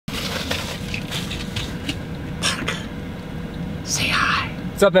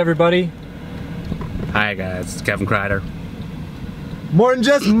What's up, everybody? Hi guys, it's Kevin Kreider. More than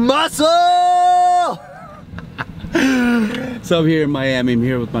just muscle! So I'm here in Miami. I'm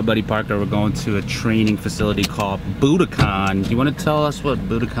here with my buddy Parker. We're going to a training facility called Budokan. Do you want to tell us what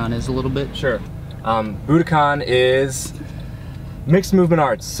Budokan is a little bit? Sure. Budokan is mixed movement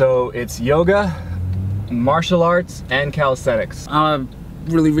arts. So it's yoga, martial arts, and calisthenics.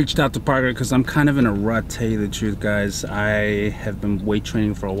 Really reached out to Parker because I'm kind of in a rut, tell you the truth, guys. I have been weight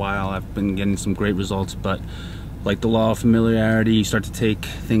training for a while. I've been getting some great results, but like the law of familiarity, you start to take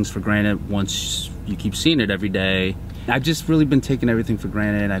things for granted once you keep seeing it every day. I've just really been taking everything for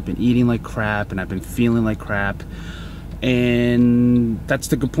granted. I've been eating like crap and I've been feeling like crap, and that's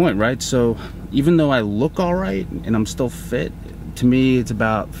the good point, right? So even though I look all right and I'm still fit, to me it's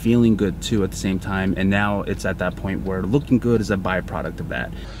about feeling good too at the same time, and now it's at that point where looking good is a byproduct of that.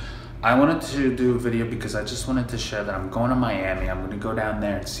 I wanted to do a video because I just wanted to share that I'm going to Miami. I'm going to go down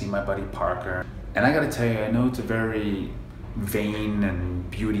there and see my buddy Parker, and I gotta tell you, I know it's a very vain and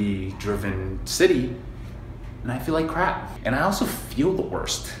beauty driven city, and I feel like crap, and I also feel the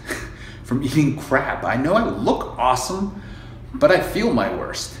worst from eating crap. I know I look awesome, but I feel my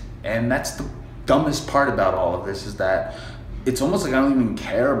worst, and that's the dumbest part about all of this, is that it's almost like I don't even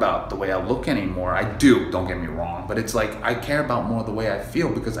care about the way I look anymore. I do, don't get me wrong, but it's like I care about more the way I feel,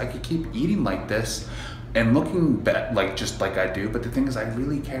 because I could keep eating like this and looking like just like I do, but the thing is, I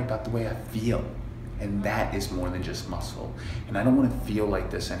really care about the way I feel, and that is more than just muscle. And I don't want to feel like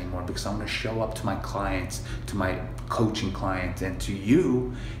this anymore, because I'm going to show up to my clients, to my coaching clients, and to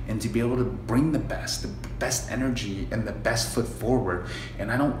you, and to be able to bring the best energy and the best foot forward.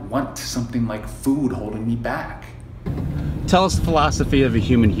 And I don't want something like food holding me back. Tell us the philosophy of a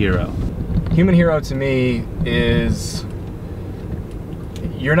human hero. Human hero to me is,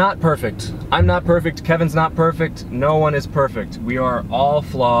 you're not perfect. I'm not perfect. Kevin's not perfect. No one is perfect. We are all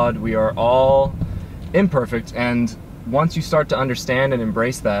flawed. We are all imperfect. And once you start to understand and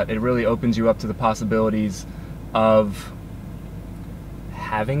embrace that, it really opens you up to the possibilities of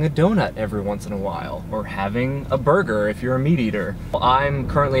having a donut every once in a while, or having a burger if you're a meat eater. I'm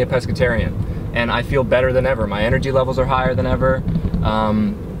currently a pescatarian, and I feel better than ever. My energy levels are higher than ever.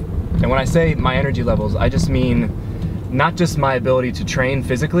 And when I say my energy levels, I just mean not just my ability to train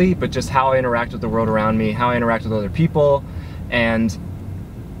physically, but just how I interact with the world around me, how I interact with other people, and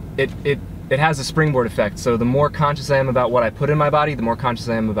it has a springboard effect. So the more conscious I am about what I put in my body, the more conscious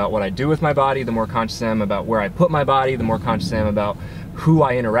I am about what I do with my body, the more conscious I am about where I put my body, the more conscious I am about who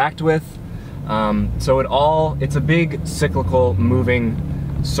I interact with. So it's a big cyclical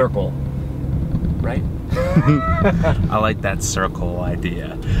moving circle, right? I like that circle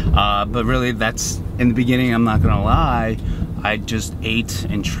idea. But really, that's, in the beginning, I'm not gonna lie, I just ate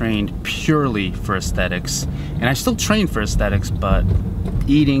and trained purely for aesthetics. And I still train for aesthetics, but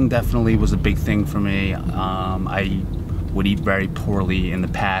eating definitely was a big thing for me. I would eat very poorly in the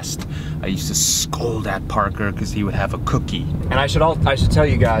past. I used to scold at Parker because he would have a cookie. And I should tell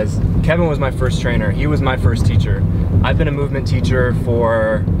you guys, Kevin was my first trainer. He was my first teacher. I've been a movement teacher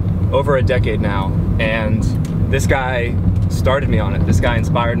for over a decade now, and this guy started me on it. This guy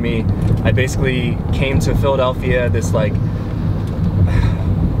inspired me. I basically came to Philadelphia,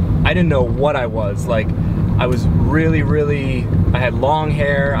 I didn't know what I was. Like, I was really, I had long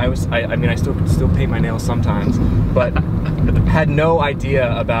hair. I mean, I still paint my nails sometimes, but had no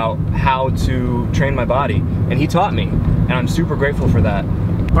idea about how to train my body. And he taught me, and I'm super grateful for that.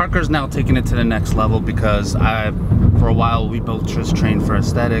 Parker's now taking it to the next level, because for a while we both just trained for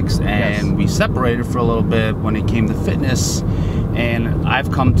aesthetics, and yes, we separated for a little bit when it came to fitness. And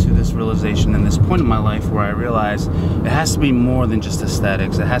I've come to this realization in this point in my life where I realize it has to be more than just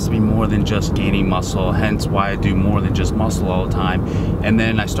aesthetics. It has to be more than just gaining muscle, hence why I do more than just muscle all the time. And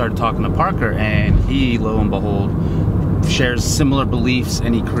then I started talking to Parker, and he, lo and behold, shares similar beliefs,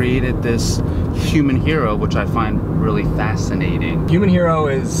 and he created this human hero, which I find really fascinating. Human hero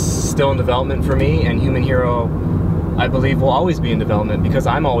is still in development for me, and human hero, I believe, will always be in development, because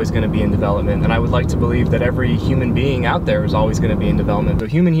I'm always going to be in development, and I would like to believe that every human being out there is always going to be in development. The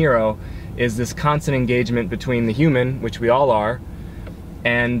human hero is this constant engagement between the human, which we all are,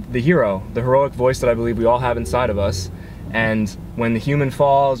 and the hero, the heroic voice that I believe we all have inside of us. And when the human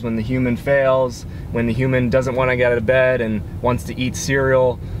falls, when the human fails, when the human doesn't want to get out of bed and wants to eat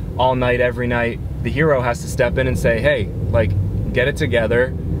cereal all night, every night, the hero has to step in and say, hey, like, get it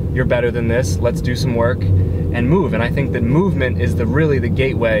together, you're better than this, let's do some work, and move. And I think that movement is really the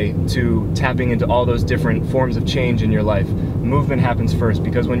gateway to tapping into all those different forms of change in your life. Movement happens first,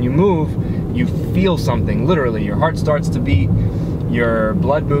 because when you move, you feel something, literally. Your heart starts to beat, your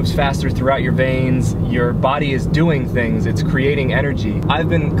blood moves faster throughout your veins, your body is doing things, it's creating energy. I've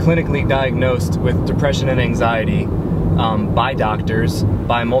been clinically diagnosed with depression and anxiety by doctors,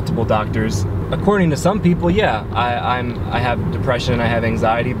 by multiple doctors. According to some people, yeah, I have depression, I have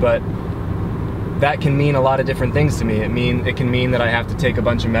anxiety, but that can mean a lot of different things to me. It can mean that I have to take a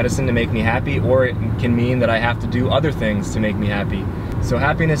bunch of medicine to make me happy, or it can mean that I have to do other things to make me happy. So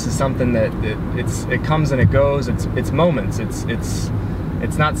happiness is something that it comes and it goes. It's moments.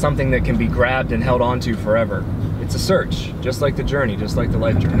 It's not something that can be grabbed and held onto forever. It's a search, just like the journey, just like the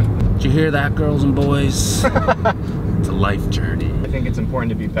life journey. Did you hear that, girls and boys? It's a life journey. I think it's important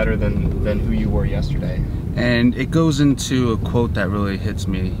to be better than who you were yesterday. And it goes into a quote that really hits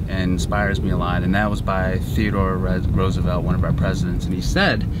me and inspires me a lot, and that was by Theodore Roosevelt, one of our presidents, and he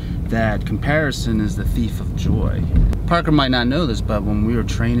said that comparison is the thief of joy. Parker might not know this, but when we were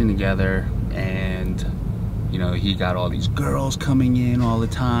training together and you know, he got all these girls coming in all the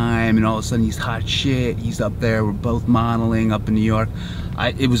time, and all of a sudden he's hot shit, he's up there, we're both modeling up in New York.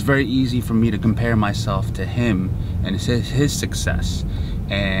 It was very easy for me to compare myself to him and his success.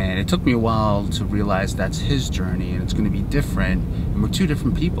 And it took me a while to realize that's his journey and it's going to be different, and we're two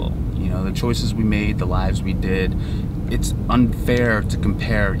different people. You know, the choices we made, the lives we did, it's unfair to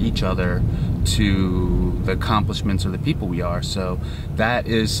compare each other to the accomplishments or the people we are. So that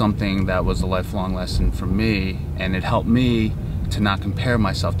is something that was a lifelong lesson for me, and it helped me to not compare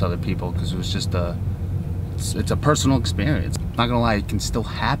myself to other people, because it was just it's a personal experience. Not gonna lie, it can still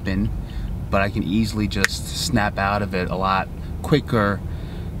happen, but I can easily just snap out of it a lot quicker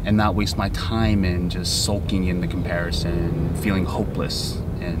and not waste my time in just sulking in the comparison, feeling hopeless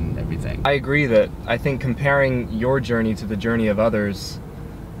and everything. I agree that I think comparing your journey to the journey of others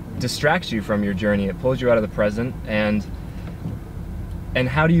distracts you from your journey. It pulls you out of the present, and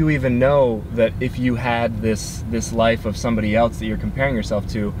how do you even know that if you had this life of somebody else that you're comparing yourself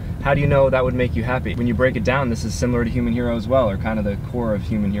to, how do you know that would make you happy? When you break it down, this is similar to Human Hero as well, or kind of the core of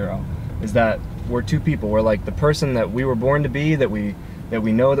Human Hero, is that we're two people. We're like the person that we were born to be, that we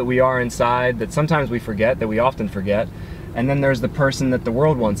know that we are inside, that sometimes we forget, that we often forget, and then there's the person that the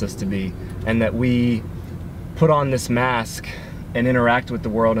world wants us to be, and that we put on this mask and interact with the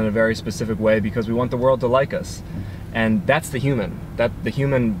world in a very specific way because we want the world to like us. And that's the human. That the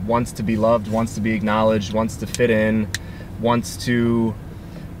human wants to be loved, wants to be acknowledged, wants to fit in, wants to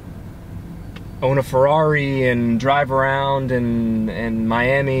own a Ferrari and drive around in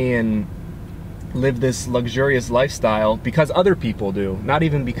Miami and live this luxurious lifestyle because other people do, not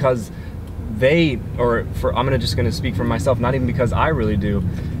even because I'm just gonna speak for myself, not even because I really do.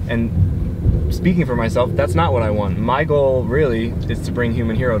 And speaking for myself, that's not what I want. My goal really is to bring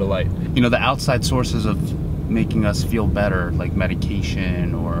Human Hero to light. You know, the outside sources of making us feel better, like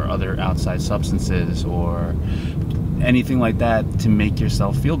medication or other outside substances or anything like that to make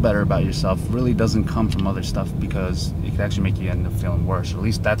yourself feel better about yourself, really doesn't come from other stuff, because it can actually make you end up feeling worse. Or at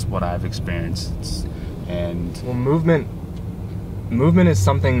least that's what I've experienced. And well, movement is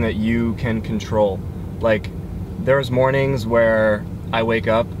something that you can control. Like, there's mornings where I wake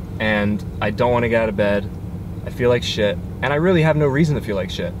up and I don't want to get out of bed, I feel like shit, and I really have no reason to feel like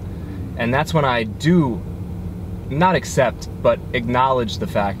shit. And that's when I do not accept, but acknowledge the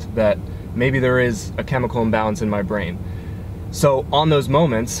fact that maybe there is a chemical imbalance in my brain. So on those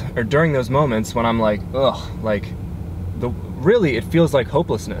moments, or during those moments when I'm like, ugh, like, really it feels like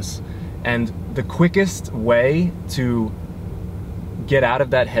hopelessness. And the quickest way to get out of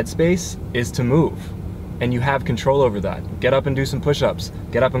that headspace is to move. And you have control over that. Get up and do some push-ups.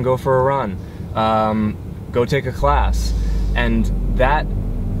 Get up and go for a run. Go take a class. And that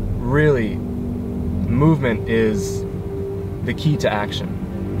really, movement is the key to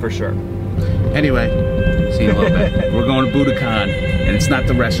action, for sure. Anyway, see you in a little bit. We're going to Budokan, and it's not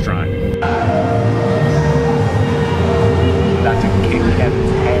the restaurant. About to kick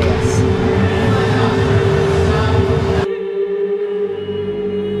Kevin's ass.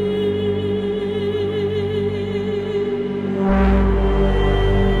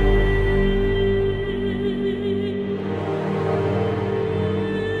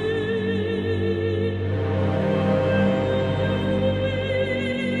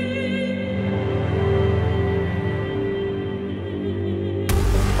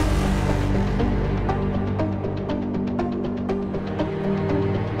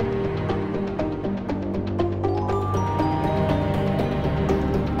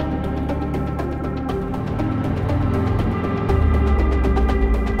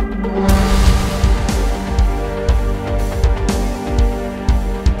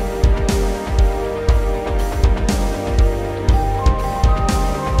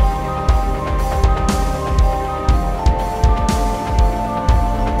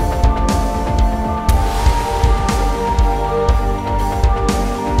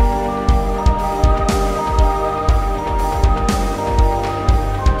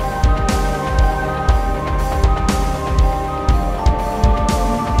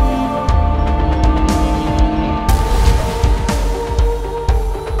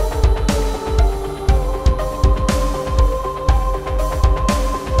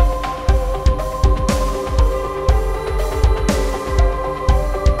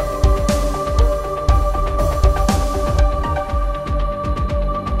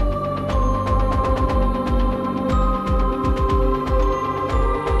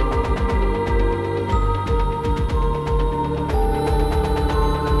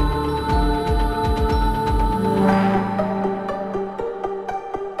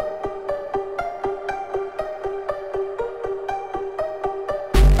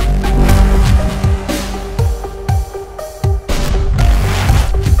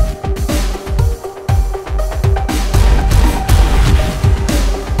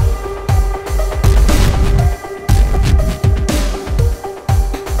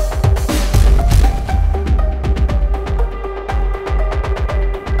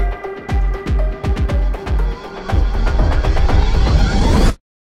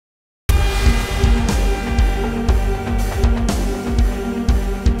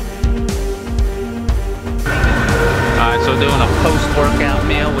 post-workout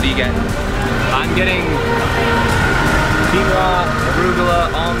meal. What are you getting? I'm getting quinoa,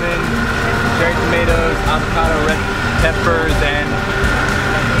 arugula, almond, cherry tomatoes, avocado, red peppers, and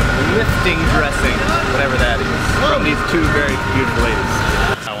lifting dressing, whatever that is, from these two very beautiful ladies.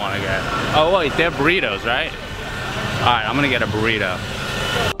 I want to get. Oh wait, they're burritos, right? All right, I'm gonna get a burrito.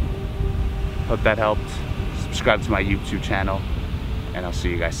 Hope that helped. Subscribe to my YouTube channel, and I'll see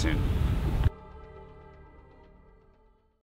you guys soon.